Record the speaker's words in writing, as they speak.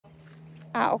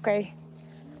Ah, okay.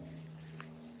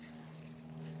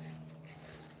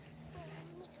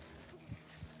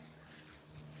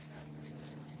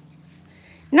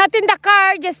 Not in the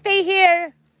car, just stay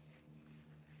here.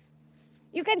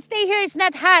 You can stay here, it's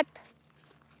not hot.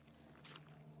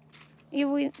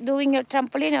 You doing your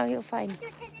trampoline or you're fine?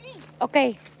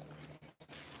 Okay.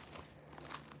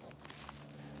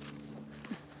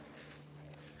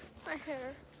 My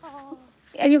hair. Oh.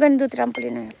 Are you gonna do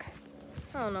trampoline? Okay.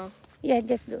 I don't know. Yeah,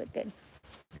 just do it then.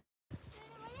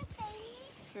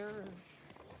 Sure.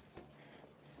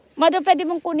 Mother, pwede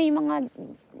mong kunin yung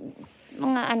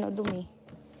mga ano, dumi.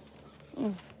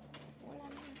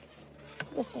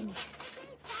 Just then.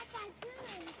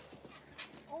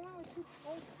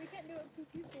 We can't do it with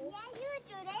 2 people. Yeah, you would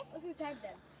do this. Let's do tag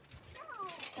then. No.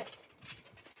 Okay.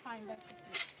 Fine.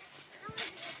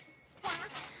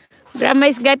 Grandma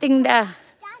is getting the...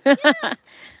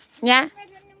 Yeah?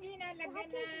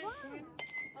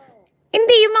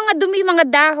 Hindi, yung mga dumi, mga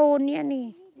dahon. Yan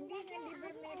eh.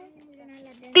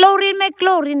 Chlorine, may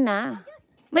chlorine na.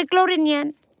 May chlorine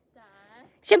yan.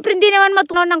 Siyempre, hindi naman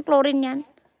matunaw ng chlorine yan.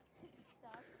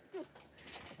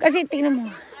 Kasi, tingnan mo.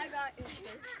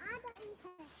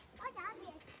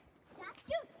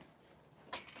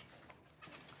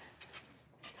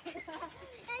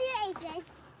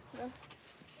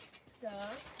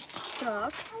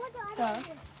 Stop.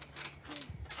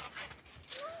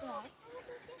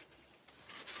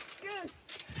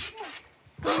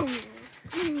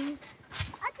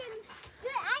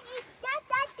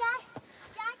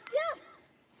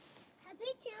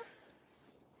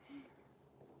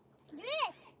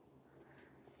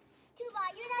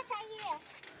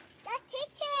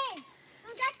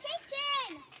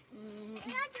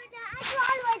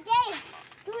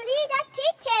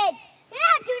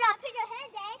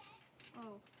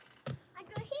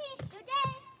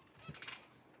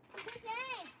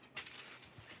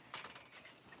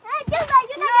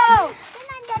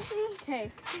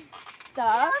 Okay.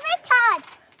 Stop.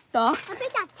 Stop.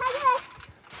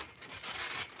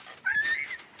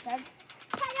 Tag.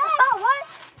 Oh, what?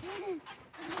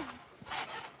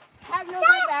 Tag, no,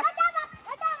 go back.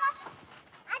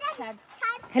 Tag.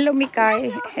 Hello,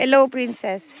 Mikay. Hello,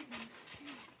 Princess.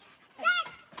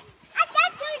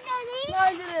 No,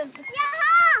 I didn't.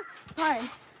 Fine.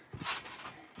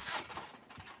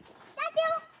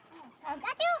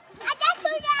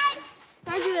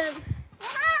 I didn't.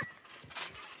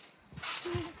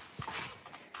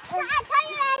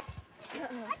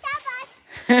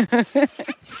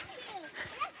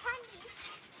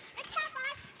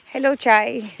 Hello,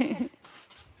 Chai.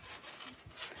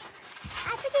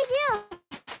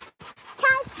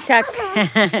 Chuck.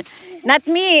 Not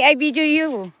me. I video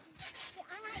you.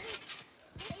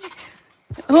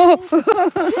 Oh.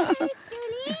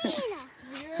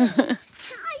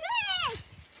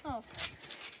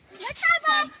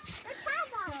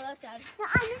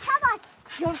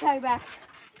 Don't tag back.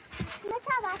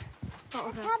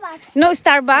 No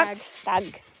Starbucks.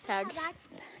 Tag. Tag.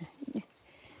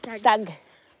 Tag.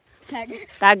 Tag.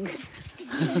 Tag.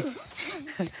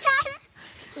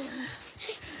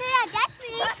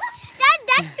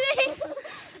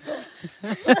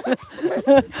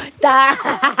 Tag.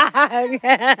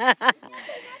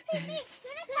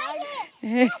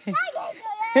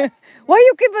 Why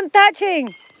you keep on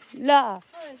touching? La.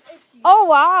 Oh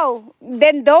wow.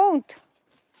 Then don't.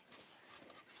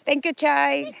 Thank you,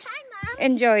 Chai.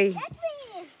 Enjoy.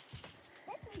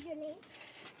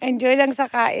 Enjoy lang sa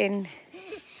kain.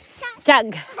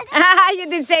 Chag. You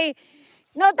did say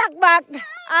no tag back.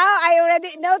 Oh, I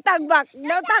already no tag back.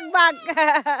 No tag back.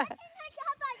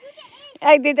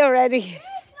 I did already.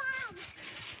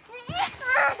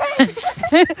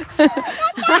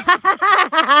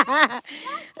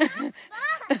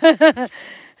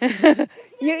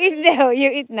 You eat now. You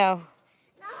eat now.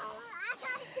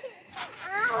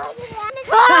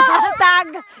 Tag.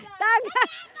 Tag.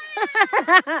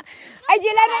 Ay,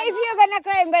 Jilana, if you're gonna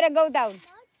cry, I'm gonna go down.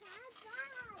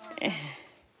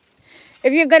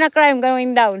 If you're gonna cry, I'm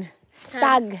going down.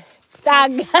 Tag.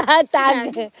 Tag. Tag.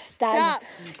 Tag. Tag.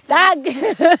 Tag.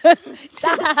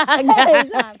 Tag.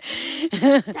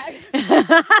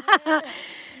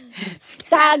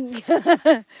 Tag.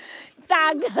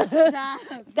 Tag.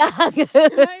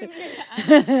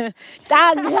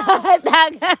 Tag.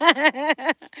 Tag.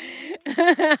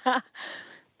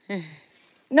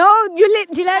 No,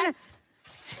 Jilana.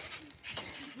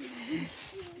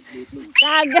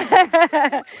 Tag.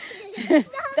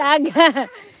 Tag.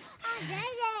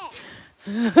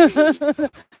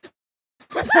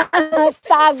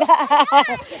 Tag.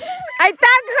 I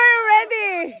tagged her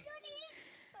already.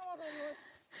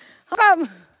 How come?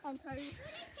 I'm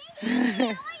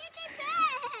tired.